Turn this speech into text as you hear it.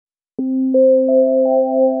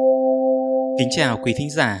Kính chào quý thính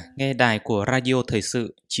giả nghe đài của Radio Thời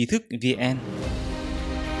sự Trí thức VN.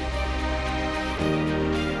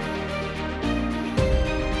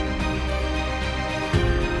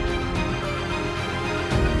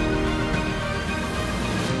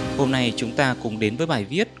 Hôm nay chúng ta cùng đến với bài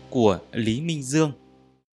viết của Lý Minh Dương.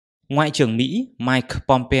 Ngoại trưởng Mỹ Mike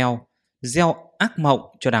Pompeo gieo ác mộng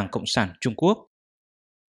cho Đảng Cộng sản Trung Quốc.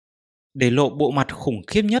 Để lộ bộ mặt khủng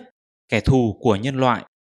khiếp nhất, kẻ thù của nhân loại,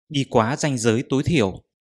 đi quá ranh giới tối thiểu.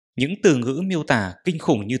 Những từ ngữ miêu tả kinh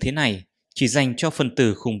khủng như thế này chỉ dành cho phần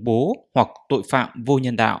tử khủng bố hoặc tội phạm vô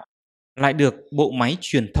nhân đạo, lại được bộ máy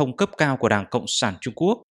truyền thông cấp cao của Đảng Cộng sản Trung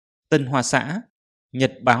Quốc, Tân Hoa Xã,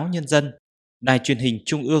 Nhật báo Nhân dân, Đài truyền hình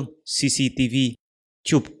Trung ương CCTV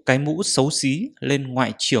chụp cái mũ xấu xí lên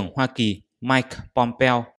Ngoại trưởng Hoa Kỳ Mike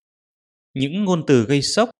Pompeo. Những ngôn từ gây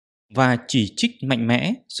sốc và chỉ trích mạnh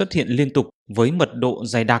mẽ xuất hiện liên tục với mật độ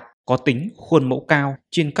dày đặc, có tính khuôn mẫu cao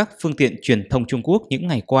trên các phương tiện truyền thông Trung Quốc những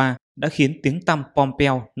ngày qua đã khiến tiếng tăm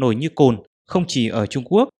Pompeo nổi như cồn không chỉ ở Trung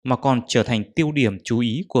Quốc mà còn trở thành tiêu điểm chú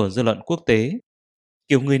ý của dư luận quốc tế.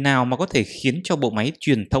 Kiểu người nào mà có thể khiến cho bộ máy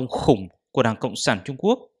truyền thông khủng của Đảng Cộng sản Trung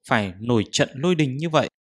Quốc phải nổi trận lôi đình như vậy?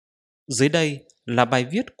 Dưới đây là bài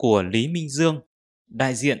viết của Lý Minh Dương,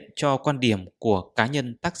 đại diện cho quan điểm của cá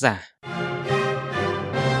nhân tác giả.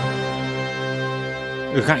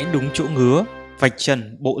 Gãi đúng chỗ ngứa, vạch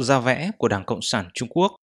trần bộ da vẽ của Đảng Cộng sản Trung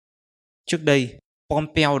Quốc. Trước đây,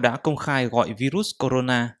 Pompeo đã công khai gọi virus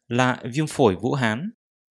corona là viêm phổi Vũ Hán.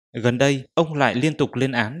 Gần đây, ông lại liên tục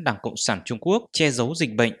lên án Đảng Cộng sản Trung Quốc che giấu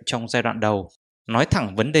dịch bệnh trong giai đoạn đầu, nói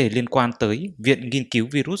thẳng vấn đề liên quan tới Viện Nghiên cứu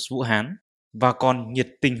Virus Vũ Hán và còn nhiệt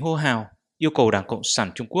tình hô hào yêu cầu Đảng Cộng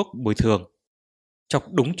sản Trung Quốc bồi thường.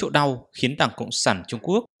 Chọc đúng chỗ đau khiến Đảng Cộng sản Trung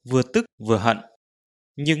Quốc vừa tức vừa hận.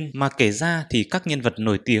 Nhưng mà kể ra thì các nhân vật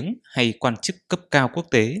nổi tiếng hay quan chức cấp cao quốc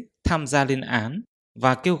tế tham gia lên án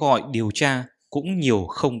và kêu gọi điều tra cũng nhiều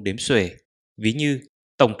không đếm xuể. Ví như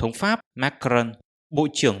Tổng thống Pháp Macron, Bộ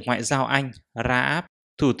trưởng Ngoại giao Anh Raab,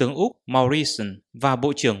 Thủ tướng Úc Morrison và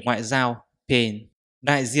Bộ trưởng Ngoại giao Payne,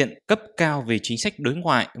 đại diện cấp cao về chính sách đối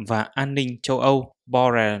ngoại và an ninh châu Âu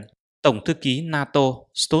Borrell, Tổng thư ký NATO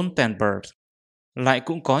Stoltenberg. Lại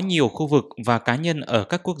cũng có nhiều khu vực và cá nhân ở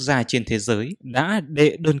các quốc gia trên thế giới đã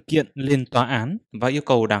đệ đơn kiện lên tòa án và yêu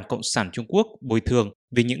cầu Đảng Cộng sản Trung Quốc bồi thường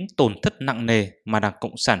vì những tổn thất nặng nề mà Đảng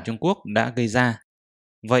Cộng sản Trung Quốc đã gây ra.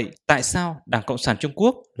 Vậy tại sao Đảng Cộng sản Trung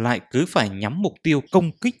Quốc lại cứ phải nhắm mục tiêu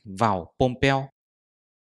công kích vào Pompeo?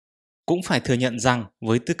 Cũng phải thừa nhận rằng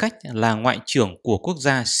với tư cách là ngoại trưởng của quốc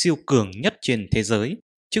gia siêu cường nhất trên thế giới,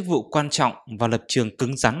 chức vụ quan trọng và lập trường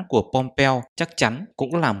cứng rắn của Pompeo chắc chắn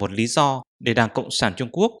cũng là một lý do để Đảng Cộng sản Trung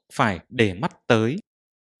Quốc phải để mắt tới.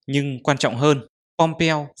 Nhưng quan trọng hơn,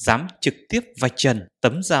 Pompeo dám trực tiếp vạch trần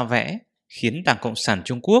tấm da vẽ khiến Đảng Cộng sản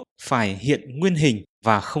Trung Quốc phải hiện nguyên hình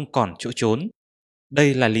và không còn chỗ trốn.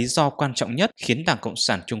 Đây là lý do quan trọng nhất khiến Đảng Cộng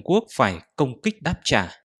sản Trung Quốc phải công kích đáp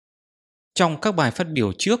trả. Trong các bài phát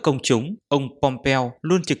biểu trước công chúng, ông Pompeo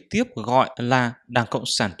luôn trực tiếp gọi là Đảng Cộng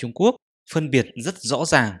sản Trung Quốc, phân biệt rất rõ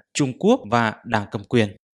ràng Trung Quốc và Đảng cầm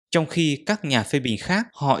quyền, trong khi các nhà phê bình khác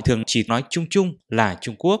họ thường chỉ nói chung chung là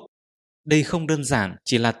Trung Quốc. Đây không đơn giản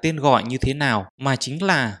chỉ là tên gọi như thế nào mà chính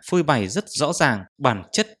là phơi bày rất rõ ràng bản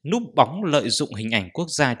chất núp bóng lợi dụng hình ảnh quốc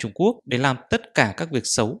gia Trung Quốc để làm tất cả các việc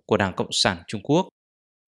xấu của Đảng Cộng sản Trung Quốc.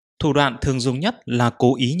 Thủ đoạn thường dùng nhất là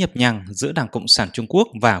cố ý nhập nhằng giữa Đảng Cộng sản Trung Quốc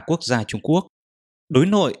và quốc gia Trung Quốc. Đối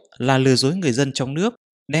nội là lừa dối người dân trong nước,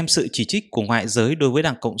 đem sự chỉ trích của ngoại giới đối với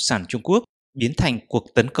Đảng Cộng sản Trung Quốc biến thành cuộc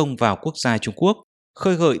tấn công vào quốc gia Trung Quốc,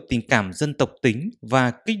 khơi gợi tình cảm dân tộc tính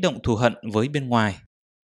và kích động thù hận với bên ngoài.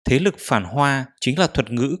 Thế lực phản Hoa chính là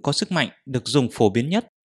thuật ngữ có sức mạnh được dùng phổ biến nhất.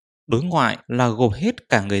 Đối ngoại là gộp hết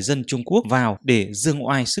cả người dân Trung Quốc vào để dương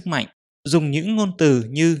oai sức mạnh, dùng những ngôn từ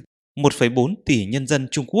như 1,4 tỷ nhân dân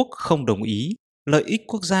Trung Quốc không đồng ý, lợi ích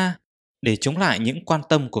quốc gia, để chống lại những quan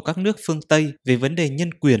tâm của các nước phương Tây về vấn đề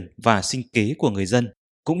nhân quyền và sinh kế của người dân,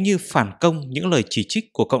 cũng như phản công những lời chỉ trích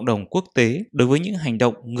của cộng đồng quốc tế đối với những hành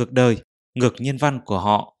động ngược đời, ngược nhân văn của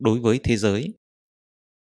họ đối với thế giới.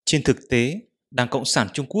 Trên thực tế, Đảng Cộng sản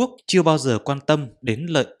Trung Quốc chưa bao giờ quan tâm đến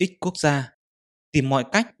lợi ích quốc gia. Tìm mọi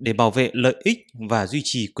cách để bảo vệ lợi ích và duy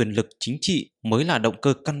trì quyền lực chính trị mới là động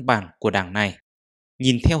cơ căn bản của đảng này.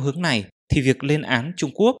 Nhìn theo hướng này thì việc lên án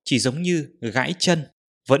Trung Quốc chỉ giống như gãi chân,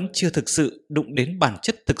 vẫn chưa thực sự đụng đến bản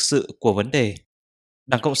chất thực sự của vấn đề.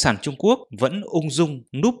 Đảng Cộng sản Trung Quốc vẫn ung dung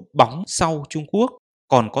núp bóng sau Trung Quốc,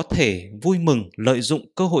 còn có thể vui mừng lợi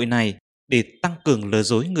dụng cơ hội này để tăng cường lừa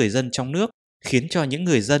dối người dân trong nước, khiến cho những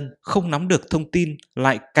người dân không nắm được thông tin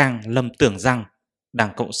lại càng lầm tưởng rằng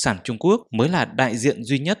Đảng Cộng sản Trung Quốc mới là đại diện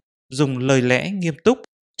duy nhất dùng lời lẽ nghiêm túc,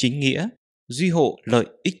 chính nghĩa, duy hộ lợi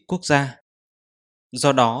ích quốc gia.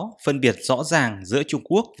 Do đó, phân biệt rõ ràng giữa Trung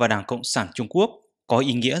Quốc và Đảng Cộng sản Trung Quốc có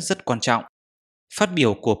ý nghĩa rất quan trọng. Phát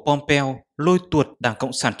biểu của Pompeo lôi tuột Đảng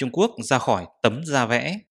Cộng sản Trung Quốc ra khỏi tấm da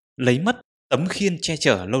vẽ, lấy mất tấm khiên che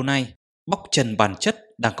chở lâu nay, bóc trần bản chất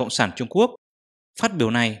Đảng Cộng sản Trung Quốc. Phát biểu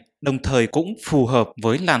này đồng thời cũng phù hợp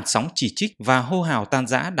với làn sóng chỉ trích và hô hào tan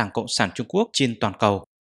rã Đảng Cộng sản Trung Quốc trên toàn cầu.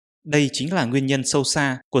 Đây chính là nguyên nhân sâu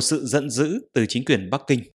xa của sự giận dữ từ chính quyền Bắc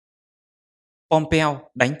Kinh. Pompeo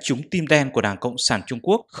đánh trúng tim đen của Đảng Cộng sản Trung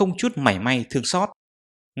Quốc không chút mảy may thương xót.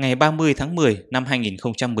 Ngày 30 tháng 10 năm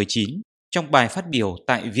 2019, trong bài phát biểu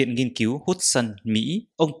tại Viện Nghiên cứu Hudson, Mỹ,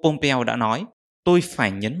 ông Pompeo đã nói: "Tôi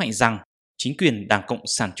phải nhấn mạnh rằng chính quyền Đảng Cộng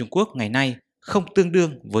sản Trung Quốc ngày nay không tương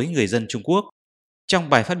đương với người dân Trung Quốc." Trong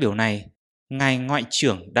bài phát biểu này, Ngài Ngoại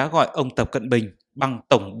trưởng đã gọi ông Tập Cận Bình bằng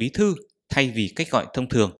Tổng Bí thư thay vì cách gọi thông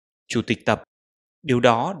thường, Chủ tịch Tập. Điều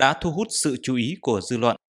đó đã thu hút sự chú ý của dư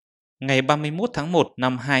luận. Ngày 31 tháng 1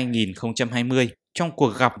 năm 2020, trong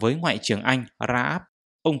cuộc gặp với Ngoại trưởng Anh Raab,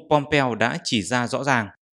 ông Pompeo đã chỉ ra rõ ràng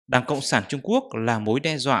Đảng Cộng sản Trung Quốc là mối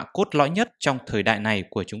đe dọa cốt lõi nhất trong thời đại này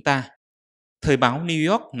của chúng ta. Thời báo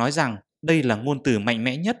New York nói rằng đây là ngôn từ mạnh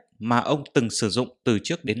mẽ nhất mà ông từng sử dụng từ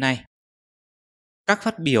trước đến nay. Các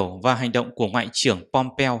phát biểu và hành động của Ngoại trưởng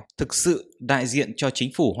Pompeo thực sự đại diện cho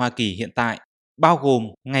chính phủ Hoa Kỳ hiện tại, bao gồm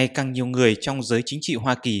ngày càng nhiều người trong giới chính trị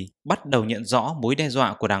Hoa Kỳ bắt đầu nhận rõ mối đe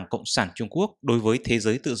dọa của Đảng Cộng sản Trung Quốc đối với thế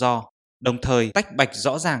giới tự do, đồng thời tách bạch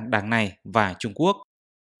rõ ràng đảng này và Trung Quốc.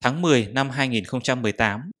 Tháng 10 năm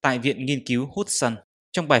 2018, tại Viện Nghiên cứu Hudson,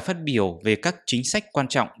 trong bài phát biểu về các chính sách quan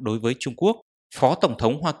trọng đối với Trung Quốc, Phó Tổng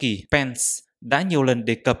thống Hoa Kỳ Pence đã nhiều lần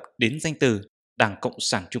đề cập đến danh từ Đảng Cộng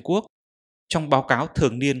sản Trung Quốc. Trong báo cáo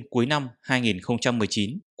thường niên cuối năm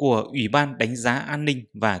 2019 của Ủy ban Đánh giá An ninh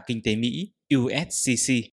và Kinh tế Mỹ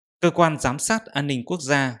USCC, cơ quan giám sát an ninh quốc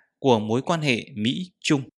gia của mối quan hệ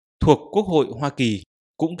Mỹ-Trung thuộc Quốc hội Hoa Kỳ,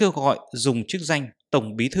 cũng kêu gọi dùng chức danh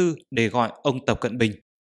Tổng Bí thư để gọi ông Tập Cận Bình.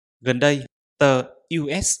 Gần đây, tờ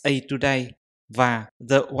USA Today và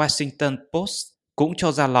The Washington Post cũng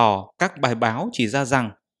cho ra lò các bài báo chỉ ra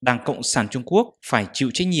rằng Đảng Cộng sản Trung Quốc phải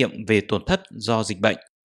chịu trách nhiệm về tổn thất do dịch bệnh.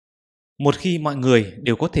 Một khi mọi người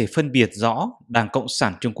đều có thể phân biệt rõ Đảng Cộng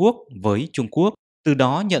sản Trung Quốc với Trung Quốc, từ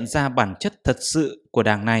đó nhận ra bản chất thật sự của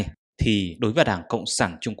đảng này, thì đối với Đảng Cộng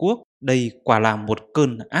sản Trung Quốc, đây quả là một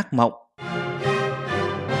cơn ác mộng.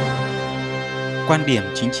 Quan điểm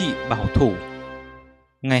chính trị bảo thủ.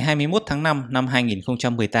 Ngày 21 tháng 5 năm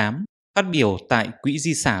 2018, phát biểu tại Quỹ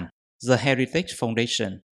Di sản The Heritage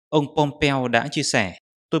Foundation, ông Pompeo đã chia sẻ: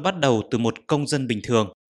 "Tôi bắt đầu từ một công dân bình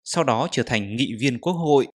thường, sau đó trở thành nghị viên Quốc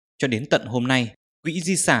hội. Cho đến tận hôm nay, Quỹ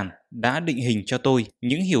Di sản đã định hình cho tôi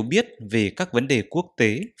những hiểu biết về các vấn đề quốc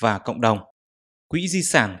tế và cộng đồng." Quỹ Di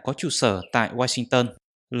sản có trụ sở tại Washington,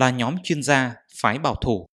 là nhóm chuyên gia phái bảo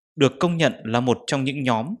thủ, được công nhận là một trong những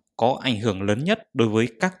nhóm có ảnh hưởng lớn nhất đối với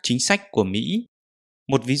các chính sách của Mỹ.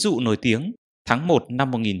 Một ví dụ nổi tiếng, tháng 1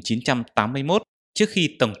 năm 1981, trước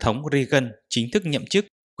khi Tổng thống Reagan chính thức nhậm chức,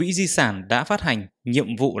 Quỹ Di sản đã phát hành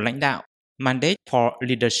nhiệm vụ lãnh đạo Mandate for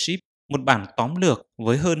Leadership, một bản tóm lược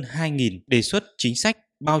với hơn 2.000 đề xuất chính sách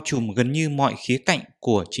bao trùm gần như mọi khía cạnh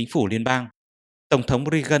của chính phủ liên bang. Tổng thống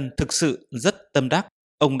Reagan thực sự rất tâm đắc.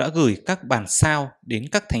 Ông đã gửi các bản sao đến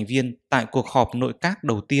các thành viên tại cuộc họp nội các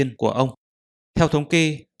đầu tiên của ông. Theo thống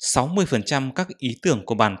kê, 60% các ý tưởng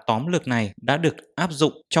của bản tóm lược này đã được áp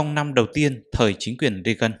dụng trong năm đầu tiên thời chính quyền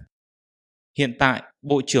Reagan. Hiện tại,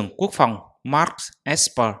 Bộ trưởng Quốc phòng Mark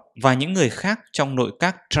Esper và những người khác trong nội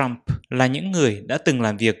các Trump là những người đã từng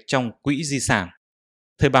làm việc trong Quỹ Di sản.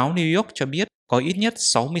 Thời báo New York cho biết có ít nhất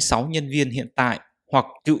 66 nhân viên hiện tại hoặc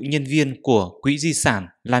cựu nhân viên của Quỹ Di sản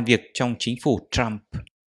làm việc trong chính phủ Trump.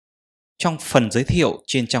 Trong phần giới thiệu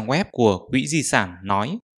trên trang web của Quỹ Di sản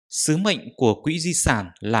nói, sứ mệnh của Quỹ Di sản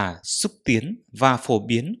là xúc tiến và phổ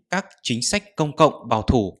biến các chính sách công cộng bảo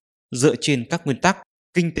thủ dựa trên các nguyên tắc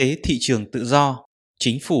kinh tế thị trường tự do,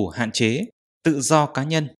 chính phủ hạn chế, tự do cá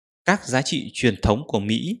nhân, các giá trị truyền thống của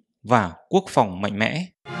Mỹ và quốc phòng mạnh mẽ.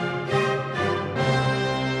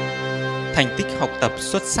 Thành tích học tập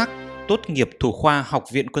xuất sắc, tốt nghiệp thủ khoa Học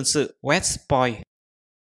viện Quân sự West Point.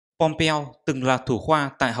 Pompeo từng là thủ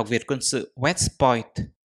khoa tại Học viện Quân sự West Point.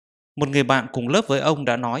 Một người bạn cùng lớp với ông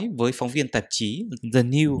đã nói với phóng viên tạp chí The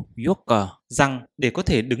New Yorker rằng để có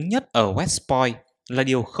thể đứng nhất ở West Point là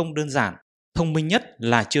điều không đơn giản, thông minh nhất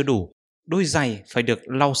là chưa đủ, đôi giày phải được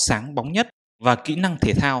lau sáng bóng nhất và kỹ năng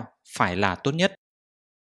thể thao phải là tốt nhất.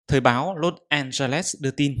 Thời báo Los Angeles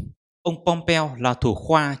đưa tin, ông Pompeo là thủ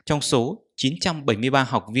khoa trong số 973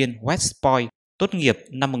 học viên West Point tốt nghiệp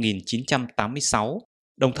năm 1986.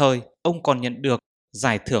 Đồng thời, ông còn nhận được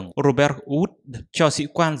giải thưởng Robert Wood cho sĩ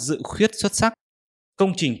quan dự khuyết xuất sắc.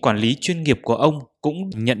 Công trình quản lý chuyên nghiệp của ông cũng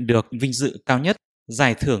nhận được vinh dự cao nhất,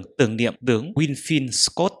 giải thưởng tưởng niệm tướng Winfield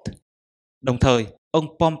Scott. Đồng thời, ông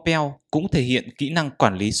Pompeo cũng thể hiện kỹ năng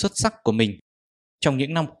quản lý xuất sắc của mình. Trong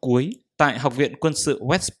những năm cuối, tại Học viện Quân sự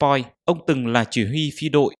West Point, ông từng là chỉ huy phi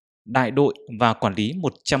đội, đại đội và quản lý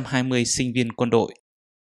 120 sinh viên quân đội.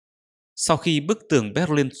 Sau khi bức tường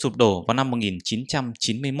Berlin sụp đổ vào năm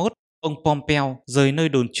 1991, ông Pompeo rời nơi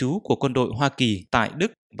đồn trú của quân đội Hoa Kỳ tại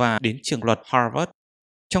Đức và đến trường luật Harvard.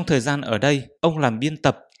 Trong thời gian ở đây, ông làm biên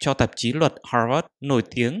tập cho tạp chí luật Harvard, nổi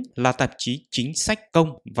tiếng là tạp chí chính sách công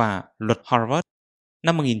và luật Harvard.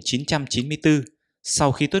 Năm 1994,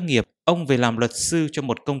 sau khi tốt nghiệp, ông về làm luật sư cho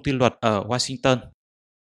một công ty luật ở Washington.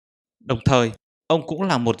 Đồng thời, ông cũng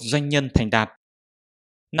là một doanh nhân thành đạt.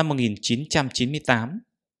 Năm 1998,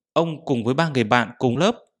 ông cùng với 3 người bạn cùng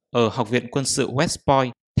lớp ở Học viện Quân sự West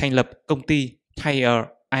Point thành lập công ty Thayer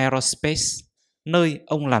Aerospace, nơi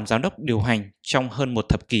ông làm giám đốc điều hành trong hơn một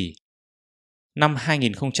thập kỷ. Năm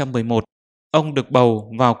 2011, ông được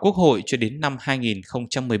bầu vào Quốc hội cho đến năm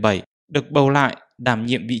 2017, được bầu lại đảm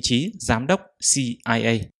nhiệm vị trí giám đốc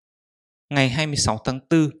CIA. Ngày 26 tháng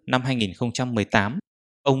 4 năm 2018,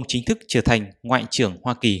 ông chính thức trở thành Ngoại trưởng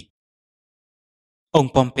Hoa Kỳ. Ông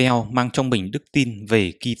Pompeo mang trong mình đức tin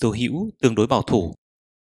về Kitô hữu tương đối bảo thủ.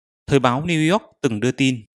 Thời báo New York từng đưa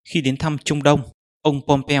tin khi đến thăm Trung Đông, ông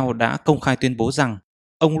Pompeo đã công khai tuyên bố rằng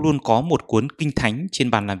ông luôn có một cuốn kinh thánh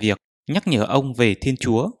trên bàn làm việc, nhắc nhở ông về Thiên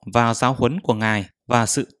Chúa và giáo huấn của Ngài và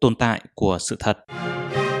sự tồn tại của sự thật.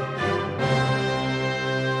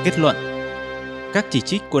 Kết luận: các chỉ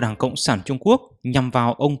trích của Đảng Cộng sản Trung Quốc nhằm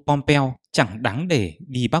vào ông Pompeo chẳng đáng để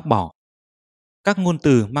đi bác bỏ. Các ngôn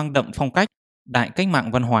từ mang đậm phong cách đại cách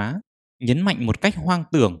mạng văn hóa, nhấn mạnh một cách hoang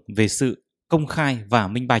tưởng về sự công khai và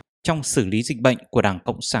minh bạch trong xử lý dịch bệnh của Đảng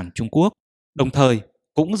Cộng sản Trung Quốc, đồng thời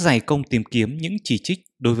cũng dày công tìm kiếm những chỉ trích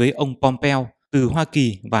đối với ông Pompeo từ Hoa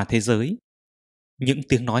Kỳ và thế giới. Những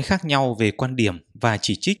tiếng nói khác nhau về quan điểm và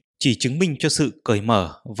chỉ trích chỉ chứng minh cho sự cởi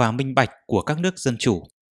mở và minh bạch của các nước dân chủ.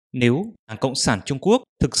 Nếu Đảng Cộng sản Trung Quốc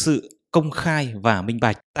thực sự công khai và minh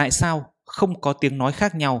bạch, tại sao không có tiếng nói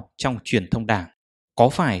khác nhau trong truyền thông đảng? Có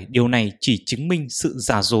phải điều này chỉ chứng minh sự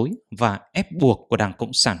giả dối và ép buộc của Đảng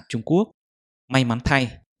Cộng sản Trung Quốc? May mắn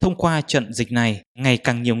thay, thông qua trận dịch này, ngày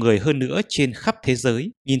càng nhiều người hơn nữa trên khắp thế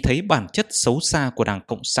giới nhìn thấy bản chất xấu xa của Đảng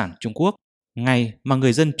Cộng sản Trung Quốc, ngày mà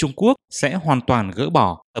người dân Trung Quốc sẽ hoàn toàn gỡ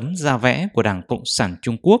bỏ tấm da vẽ của Đảng Cộng sản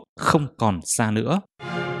Trung Quốc không còn xa nữa.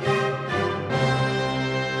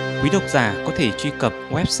 Quý độc giả có thể truy cập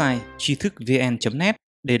website tri thức vn.net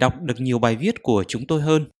để đọc được nhiều bài viết của chúng tôi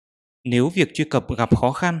hơn. Nếu việc truy cập gặp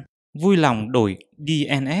khó khăn, vui lòng đổi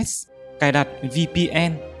DNS, cài đặt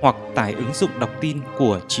VPN hoặc tải ứng dụng đọc tin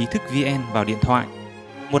của Trí thức VN vào điện thoại.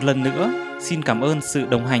 Một lần nữa, xin cảm ơn sự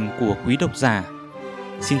đồng hành của quý độc giả.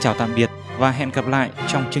 Xin chào tạm biệt và hẹn gặp lại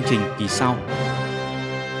trong chương trình kỳ sau.